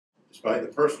Despite the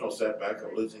personal setback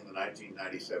of losing the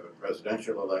 1997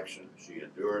 presidential election, she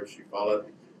endured, she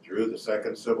followed through the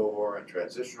Second Civil War, and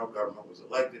transitional government was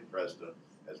elected president,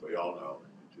 as we all know,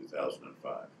 in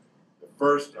 2005. The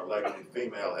first elected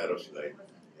female head of state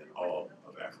in all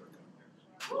of Africa.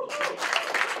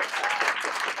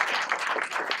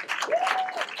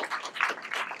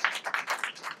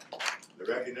 The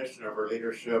recognition of her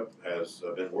leadership has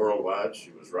been worldwide.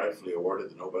 She was rightfully awarded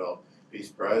the Nobel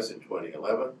Peace Prize in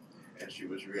 2011, and she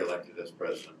was reelected as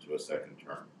president to a second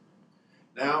term.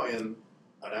 Now, in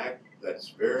an act that's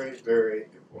very, very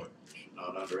important, we should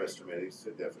not underestimate its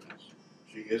significance,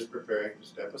 she is preparing to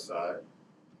step aside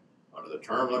under the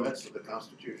term limits of the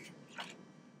Constitution,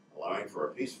 allowing for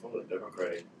a peaceful and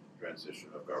democratic transition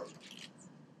of government.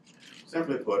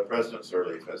 Simply put, President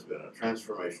Sirleaf has been a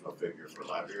transformational figure for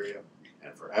Liberia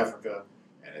and for Africa,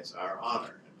 and it's our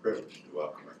honor and privilege to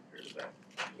welcome her here today.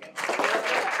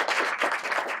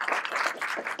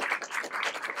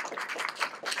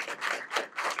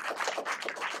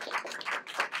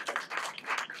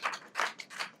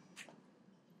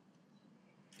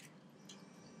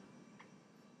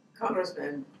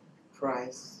 Congressman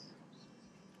Price,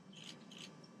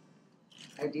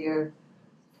 my dear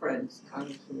friends,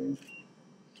 Congresswomen,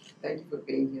 thank you for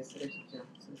being here. Senator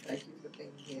Johnson, thank you for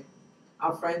being here.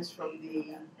 Our friends from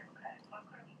the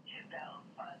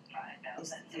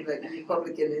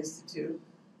Republican Institute,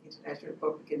 International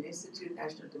Republican Institute,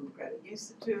 National Democratic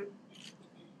Institute,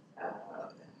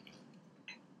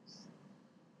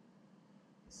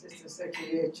 Assistant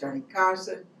Secretary Johnny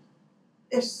Carson.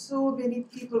 There's so many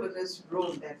people in this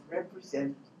room that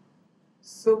represent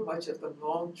so much of the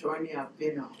long journey I've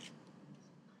been on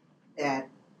that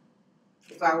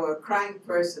if I were a crying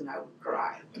person, I would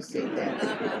cry to say that.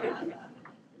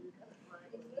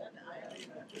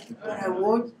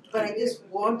 But I just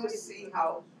want to see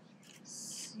how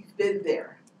you've been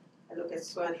there. I look at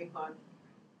Swanee Hunt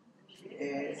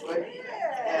and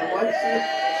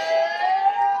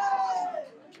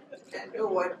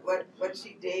what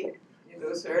she did in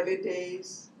those early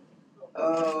days,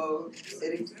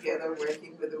 sitting together,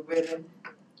 working with the women.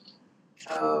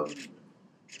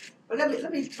 But let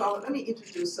me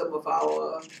introduce some of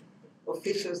our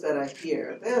officials that are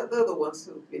here. They're the ones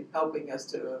who've been helping us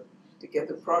to get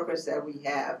the progress that we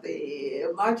have. The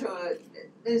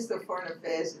Minister of Foreign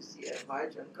Affairs is here,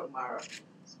 Marjorie Kamara.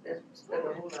 Spent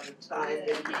a whole lot of time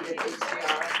in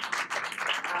HDR.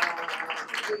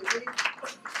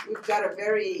 We've got a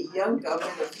very young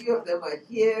government. A few of them are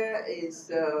here.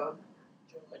 Is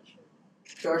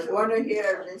George Warner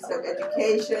here, Minister of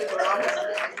Education, for almost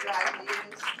 55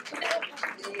 years.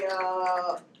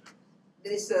 The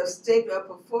Minister of State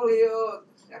Portfolio,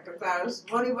 Dr. Clarence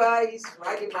Moniba, he's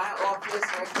right in my office,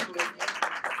 working with me.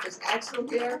 There's Axel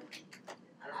here.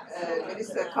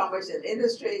 Minister of Commerce and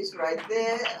Industry is right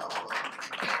there.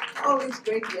 All these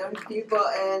great young people,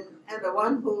 and the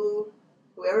one who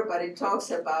everybody talks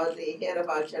about, the head of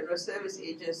our General Service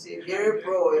Agency, Vera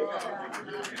Broad.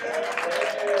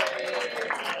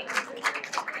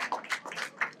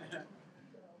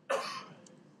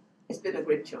 It's been a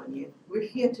great journey. We're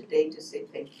here today to say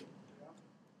thank you.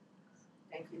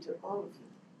 Thank you to all of you.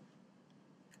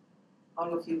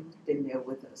 All of you who've been there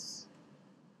with us.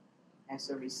 As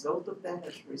a result of that,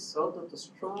 as a result of the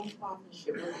strong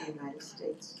partnership with the United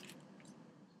States,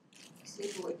 I say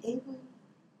we were able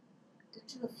to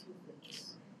do a few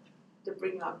things to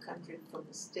bring our country from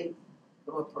the state,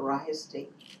 from a pariah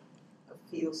state, a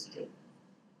field state,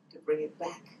 to bring it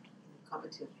back in the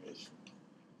comity of nation.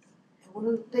 And one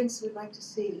of the things we'd like to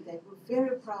say that we're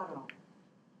very proud of,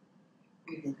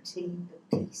 we maintained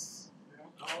the peace.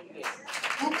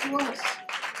 That was.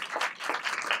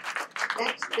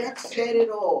 That said it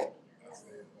all.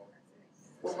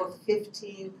 Over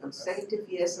 15 consecutive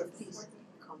years of peace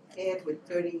compared with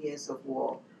 30 years of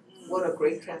war. What a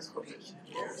great transformation.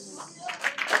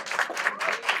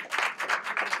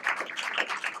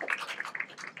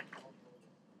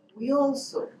 We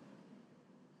also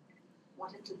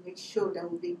wanted to make sure that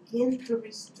we begin to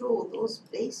restore those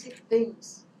basic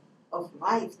things of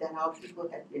life that our people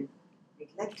had been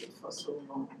neglected for so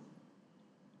long.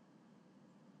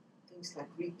 Things like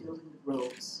rebuilding the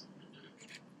roads,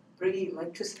 bringing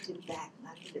electricity back,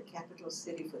 not in the capital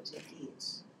city for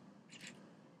decades,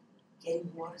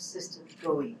 getting water systems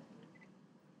going,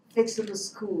 fixing the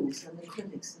schools and the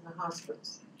clinics and the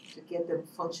hospitals to get them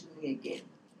functioning again,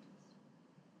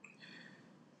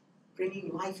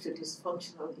 bringing life to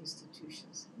dysfunctional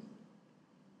institutions.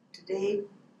 Today,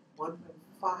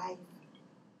 1.5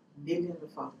 million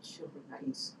of our children are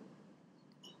in school.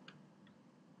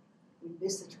 We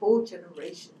missed a whole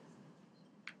generation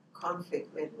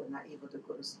conflict where they were not able to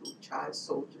go to school, child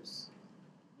soldiers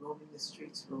roaming the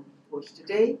streets, roaming the bush.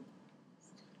 Today,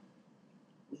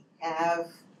 we have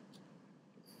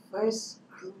the first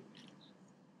group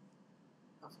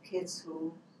of kids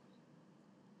who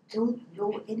don't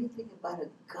know anything about a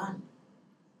gun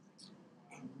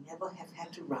and never have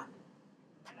had to run.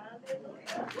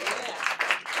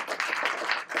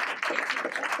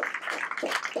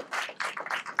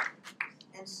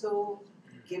 And so,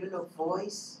 given a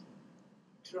voice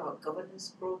through our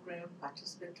governance program,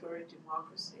 participatory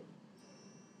democracy,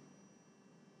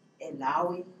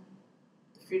 allowing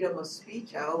the freedom of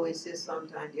speech, I always say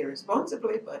sometimes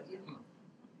irresponsibly, but you know,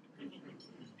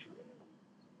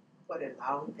 but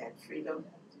allowing that freedom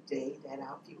today that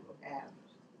our people have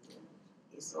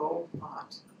is all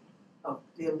part of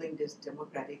building this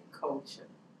democratic culture,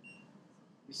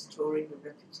 restoring the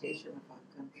reputation of our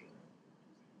country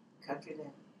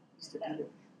that used to be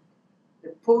the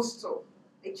postal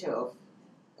picture of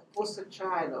the poster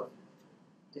child of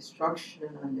destruction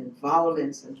and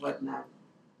violence and whatnot.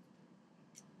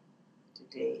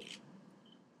 Today,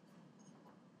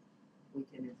 we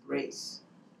can embrace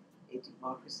a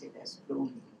democracy that's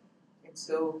blooming. And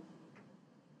so,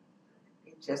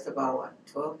 in just about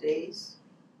 12 days,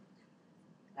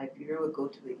 Liberia will go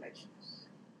to the elections.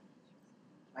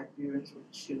 Liberians will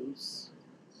choose.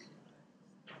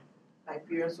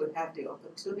 Liberians will have the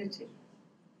opportunity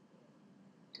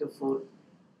to vote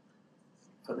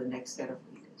for the next set of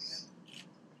leaders.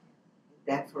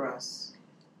 That for us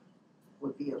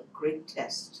would be a great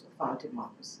test of our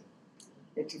democracy.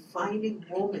 The defining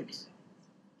moment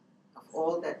of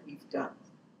all that we've done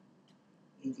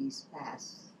in these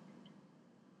past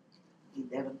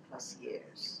 11 plus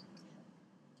years,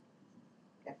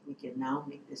 that we can now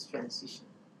make this transition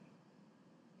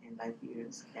and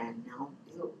Liberians can now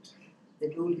build, the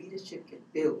new leadership can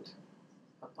build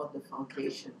upon the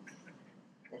foundation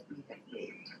that we have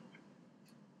made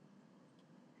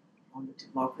on the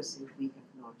democracy we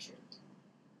have nurtured,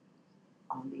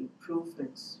 on the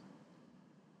improvements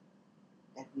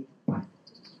that we have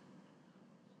practiced.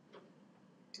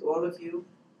 To all of you,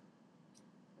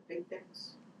 a big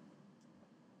thanks.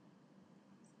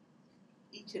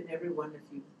 Each and every one of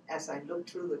you, as I look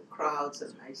through the crowds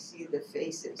and I see the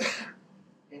faces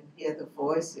and hear the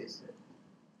voices,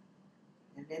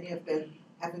 and many of them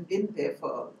haven't been there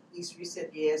for these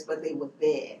recent years, but they were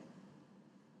there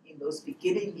in those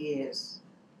beginning years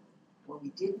when we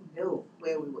didn't know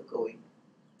where we were going,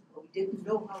 when we didn't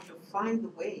know how to find the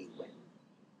way,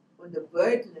 when the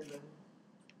burden and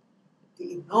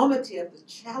the enormity of the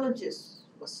challenges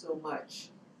was so much.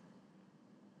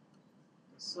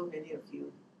 There's so many of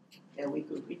you that we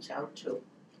could reach out to.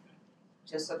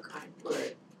 Just a kind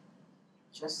word,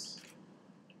 just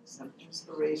some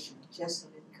inspiration, just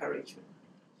some encouragement,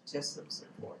 just some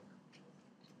support.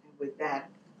 And with that,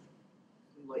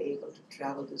 we were able to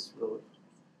travel this road,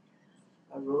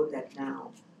 a road that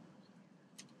now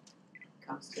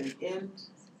comes to an end.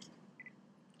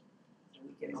 And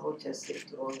we can all just say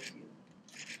to all of you,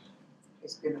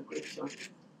 it's been a great journey.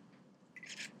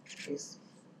 We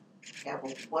have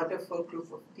a wonderful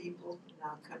group of people in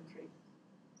our country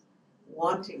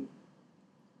wanting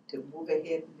to move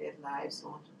ahead in their lives,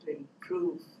 wanting to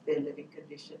improve their living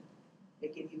condition,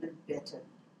 make it even better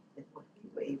than what we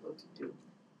were able to do.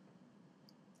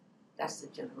 That's the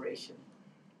generation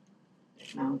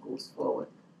that now goes forward.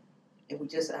 And we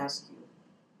just ask you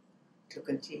to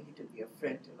continue to be a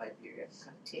friend to Liberia,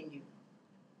 continue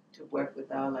to work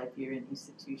with our Liberian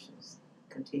institutions,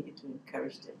 continue to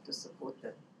encourage them, to support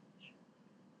them.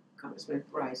 Congressman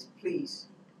Price, please,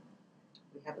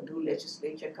 we have a new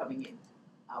legislature coming in.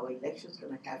 Our election's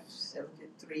going to have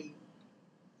 73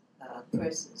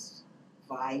 persons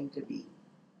vying to be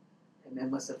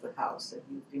members of the House, and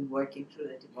we've been working through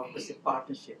the Democracy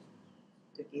Partnership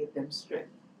to give them strength,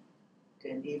 to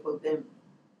enable them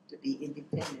to be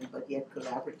independent but yet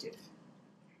collaborative.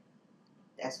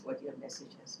 That's what your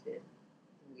message has been.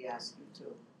 We ask you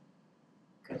to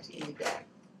continue that.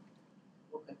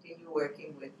 We'll continue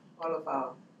working with all of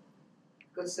our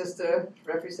good sister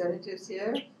representatives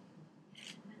here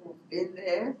who've been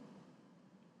there.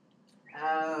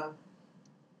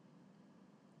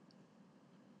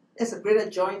 There's a greater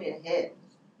joining ahead.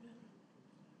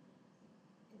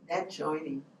 And that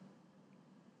joining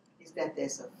is that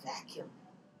there's a vacuum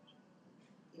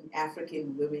in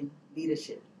African women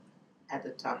leadership at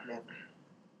the top level.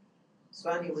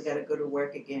 Swani, we gotta go to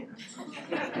work again.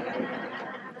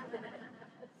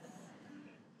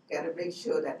 Gotta make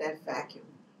sure that that vacuum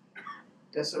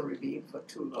doesn't remain for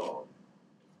too long.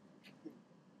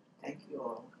 Thank you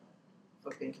all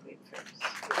for being great friends.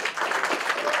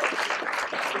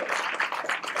 So